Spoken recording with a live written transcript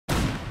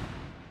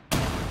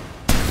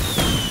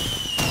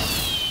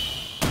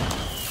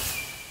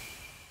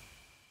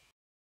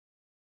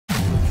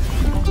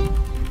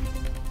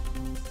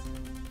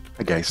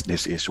Hi guys,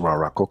 this is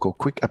Rara Coco.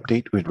 Quick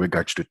update with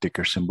regards to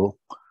ticker symbol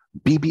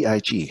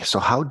BBIG. So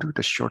how do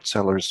the short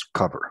sellers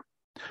cover?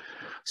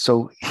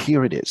 So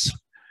here it is.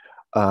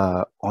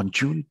 On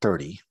June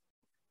 30,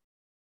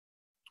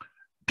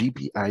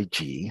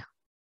 BBIG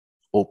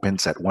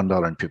opens at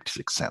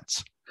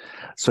 $1.56.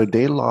 So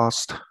they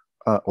lost,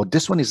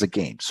 this one is a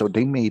gain. So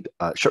they made,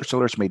 short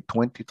sellers made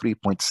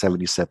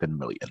 23.77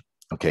 million,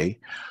 okay?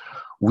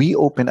 We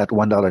open at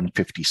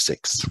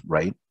 $1.56,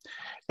 right?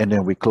 And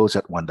then we close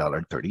at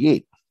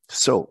 $1.38.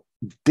 So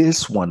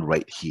this one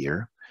right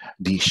here,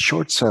 the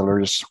short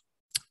sellers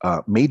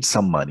made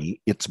some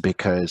money. It's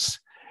because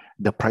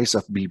the price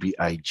of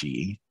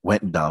BBIG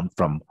went down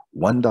from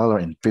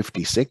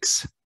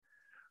 $1.56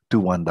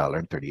 to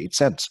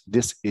 $1.38.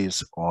 This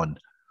is on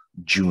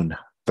June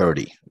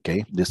 30,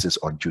 okay? This is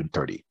on June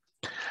 30.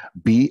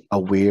 Be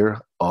aware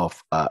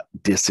of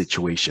this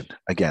situation.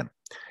 Again,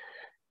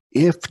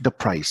 if the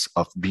price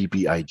of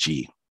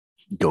BBIG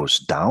goes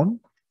down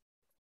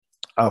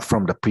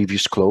from the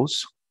previous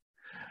close,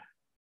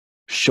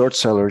 short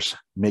sellers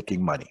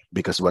making money,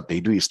 because what they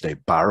do is they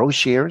borrow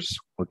shares,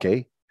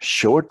 okay,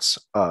 shorts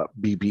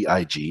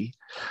BBIG.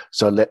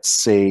 So let's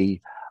say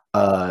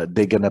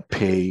they're gonna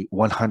pay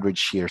 100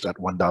 shares at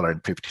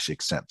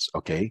 $1.56,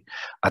 okay?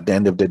 At the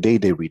end of the day,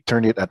 they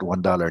return it at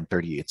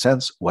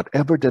 $1.38.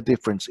 Whatever the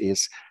difference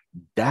is,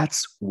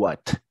 that's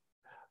what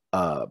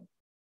the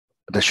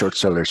short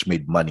sellers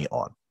made money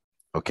on,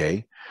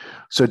 okay?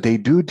 So they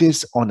do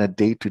this on a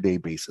day-to-day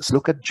basis.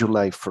 Look at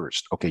July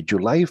 1st. Okay,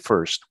 July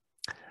 1st,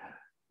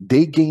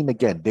 they gain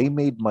again. They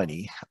made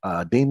money.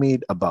 They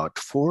made about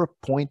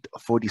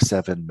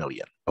 4.47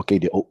 million. Okay,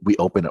 we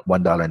open at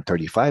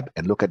 $1.35,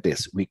 and look at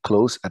this. We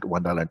close at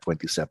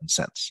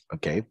 $1.27.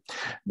 Okay,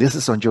 this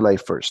is on July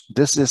 1st.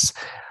 This is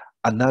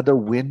another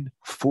win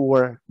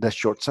for the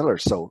short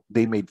sellers. So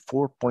they made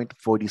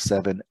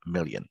 4.47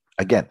 million.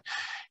 Again,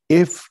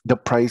 if the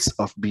price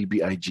of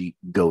BBIG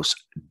goes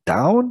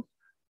down,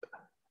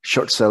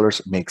 short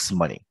sellers makes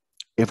money.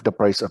 If the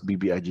price of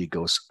BBIG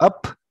goes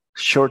up,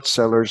 short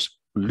sellers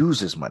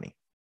loses money.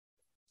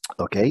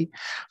 Okay,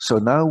 so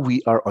now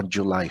we are on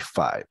July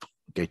 5.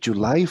 Okay,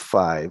 July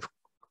 5,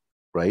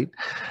 right?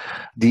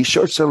 The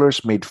short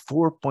sellers made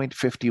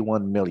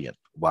 4.51 million.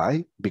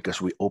 Why?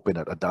 Because we open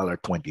at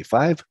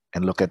 $1.25,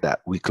 and look at that,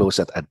 we close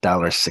at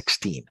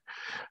 $1.16.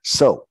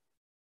 So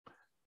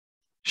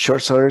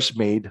short sellers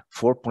made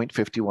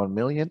 4.51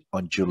 million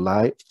on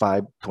July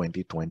 5,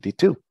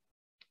 2022.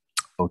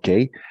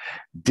 Okay,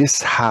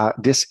 this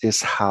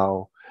is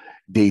how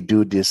they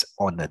do this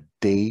on a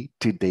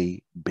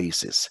day-to-day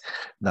basis.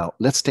 Now,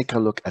 let's take a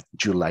look at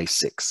July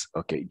 6.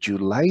 Okay,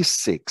 July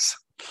 6,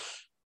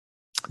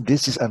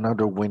 this is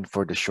another win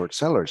for the short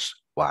sellers.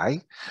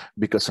 Why?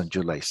 Because on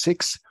July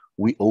 6,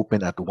 we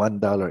open at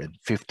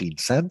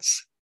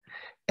 $1.15,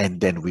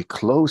 and then we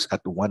close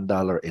at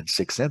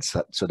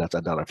 $1.06, so that's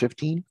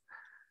 $1.15.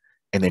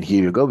 And then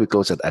here you go, we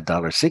close at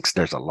 $1.06.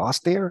 There's a loss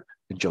there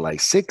in July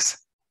 6.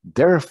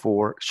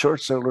 Therefore,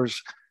 short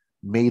sellers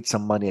made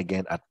some money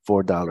again at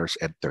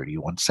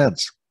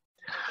 $4.31.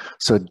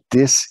 So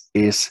this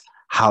is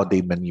how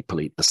they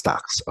manipulate the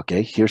stocks.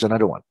 Okay, here's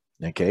another one.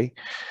 Okay,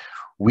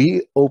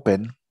 we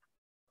open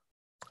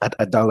at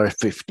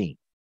 $1.15.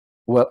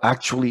 Well,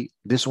 actually,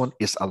 this one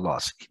is a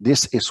loss.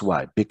 This is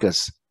why,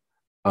 because,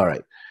 all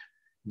right,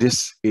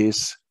 this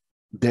is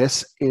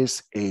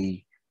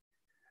a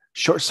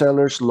short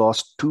sellers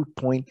lost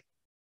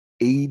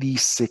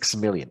 2.86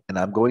 million, and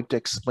I'm going to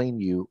explain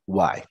you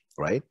why.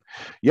 Right?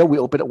 Yeah, we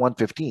open at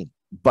 115,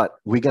 but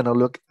we're gonna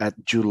look at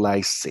July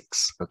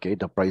 6. Okay,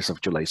 the price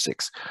of July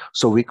 6.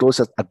 So we close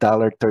at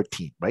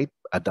 $1.13, right?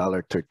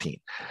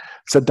 $1.13.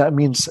 So that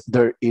means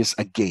there is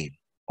a gain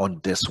on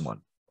this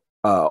one.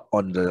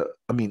 On the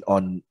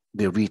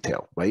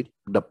retail, right?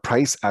 The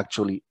price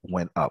actually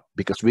went up,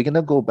 because we're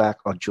gonna go back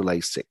on July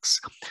 6,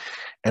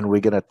 and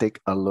we're gonna take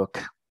a look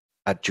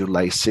at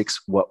July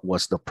 6. What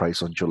was the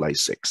price on July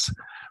 6?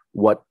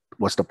 What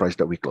was the price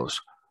that we closed?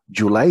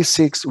 July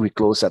 6, we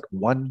close at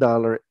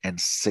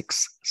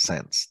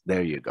 $1.06.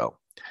 There you go.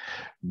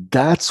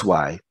 That's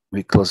why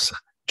we close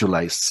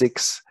July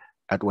 6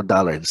 at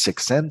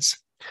 $1.06.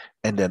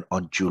 And then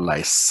on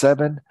July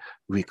 7,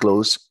 we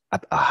close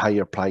at a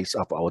higher price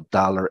of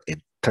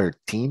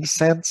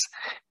 $1.13.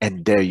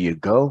 And there you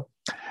go.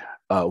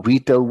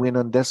 Retail win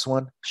on this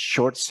one.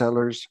 Short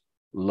sellers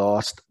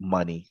lost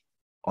money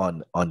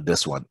on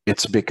this one.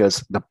 It's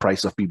because the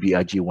price of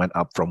BBIG went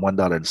up from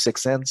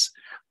 $1.06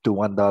 to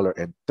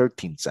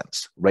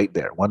 $1.13, right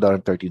there,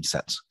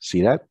 $1.13.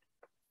 See that?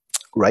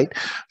 Right?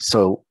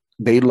 So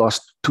they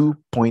lost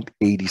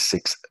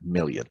 2.86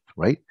 million,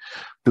 right?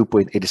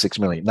 2.86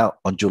 million. Now,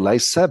 on July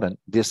 7,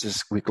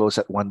 we close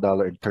at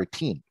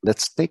 $1.13.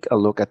 Let's take a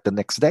look at the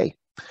next day.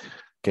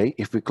 Okay,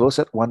 if we close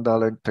at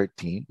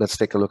 $1.13, let's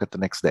take a look at the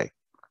next day.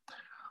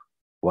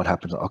 What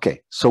happens?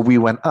 Okay, so we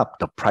went up.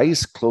 The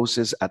price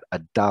closes at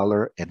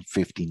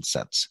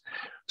 $1.15.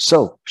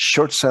 So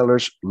short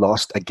sellers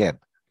lost again,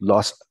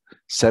 lost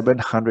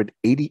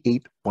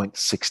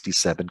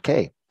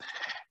 788.67K.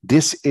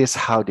 This is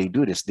how they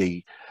do this.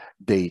 They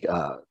They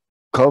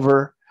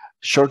cover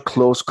short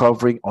close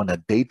covering on a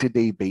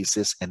day-to-day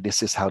basis, and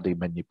this is how they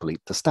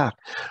manipulate the stock.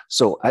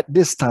 So at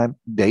this time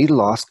they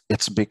lost.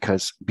 It's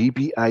because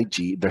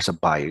BBIG, there's a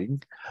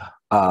buying,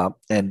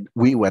 and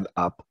we went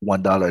up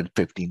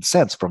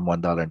 $1.15 from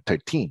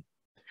 $1.13,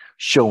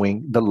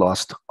 showing the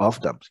loss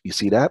of them. You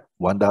see that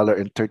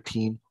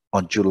 $1.13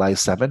 on July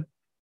 7,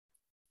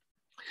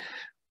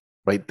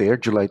 right there,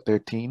 July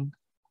 7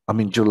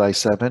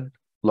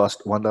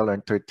 lost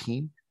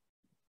 $1.13.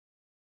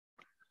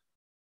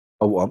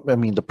 Oh, I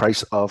mean, the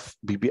price of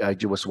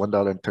BBIG was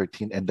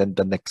 $1.13, and then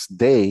the next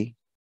day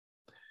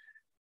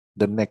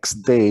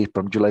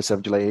from July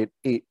 7, July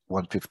 8,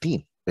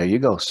 115. There you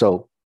go.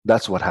 So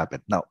that's what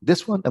happened. Now,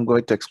 this one I'm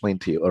going to explain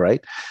to you, all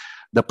right?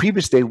 The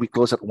previous day, we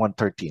closed at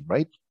 113,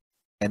 right?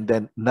 And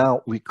then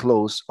now we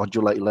close on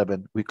July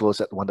 11, we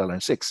close at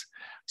 $1.06.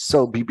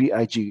 So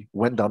BBIG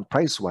went down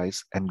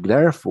price-wise, and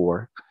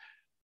therefore,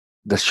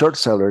 the short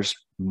sellers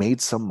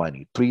made some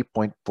money,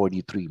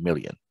 3.43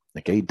 million.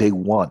 Okay, they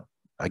won.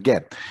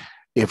 Again,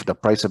 if the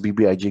price of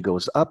BBIG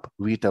goes up,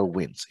 retail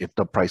wins. If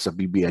the price of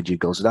BBIG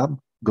goes down,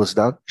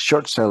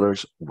 short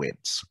sellers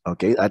wins.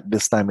 Okay, at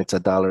this time it's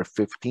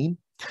 $1.15.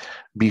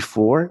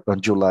 Before, on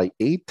July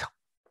 8th,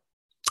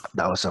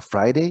 that was a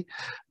Friday.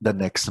 The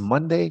next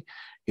Monday,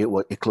 it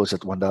closed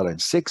at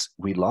 $1.06.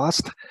 We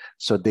lost,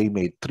 so they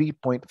made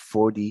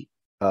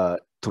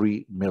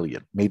 3.43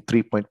 million. Made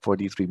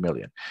 3.43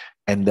 million,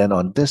 and then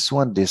on this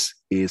one, this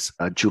is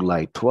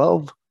July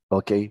 12.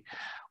 Okay,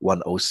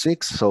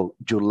 106. So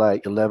July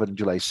 11,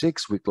 July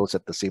 6, we closed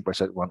at the same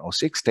price at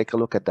 106. Take a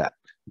look at that.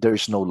 There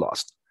is no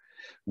loss.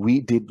 We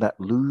did not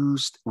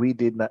lose.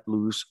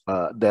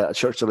 The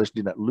short sellers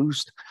did not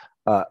lose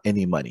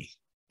any money,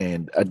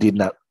 and did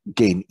not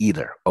gain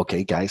either.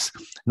 Okay, guys.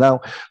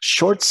 Now,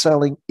 short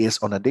selling is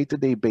on a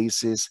day-to-day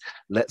basis.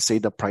 Let's say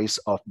the price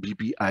of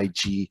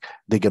BBIG,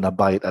 they're gonna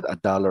buy it at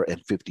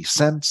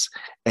 $1.50,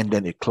 and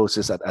then it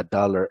closes at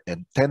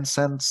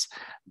 $1.10.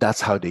 That's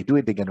how they do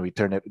it. They're gonna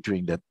return it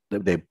during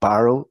they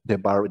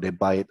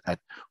buy it at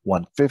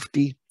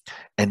 150,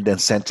 and then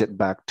sends it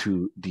back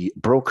to the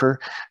broker,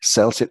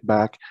 sells it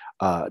back,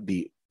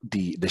 the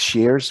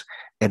shares,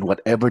 and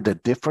whatever the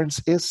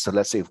difference is. So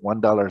let's say if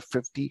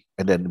 $1.50,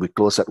 and then we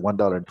close at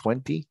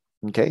 $1.20.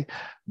 Okay,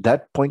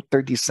 that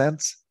 0.30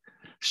 cents,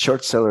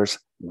 short sellers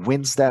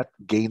wins that,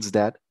 gains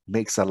that,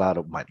 makes a lot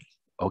of money.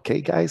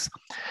 Okay, guys,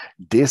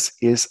 this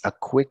is a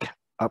quick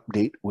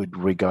update with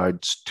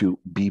regards to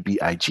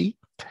BBIG.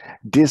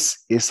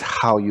 This is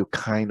how you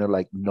kind of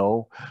like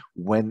know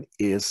when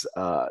is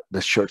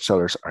the short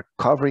sellers are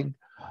covering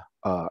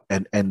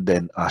and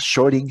then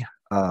shorting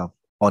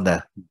on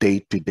a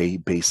day-to-day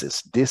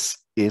basis. This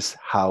is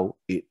how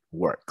it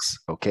works.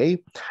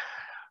 Okay,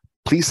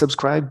 please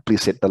subscribe,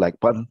 please hit the like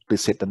button,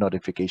 please hit the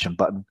notification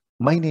button.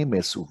 My name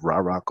is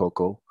Rara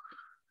Coco.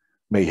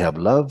 May you have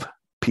love,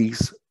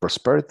 peace,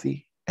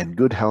 prosperity, and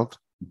good health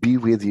be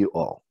with you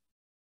all.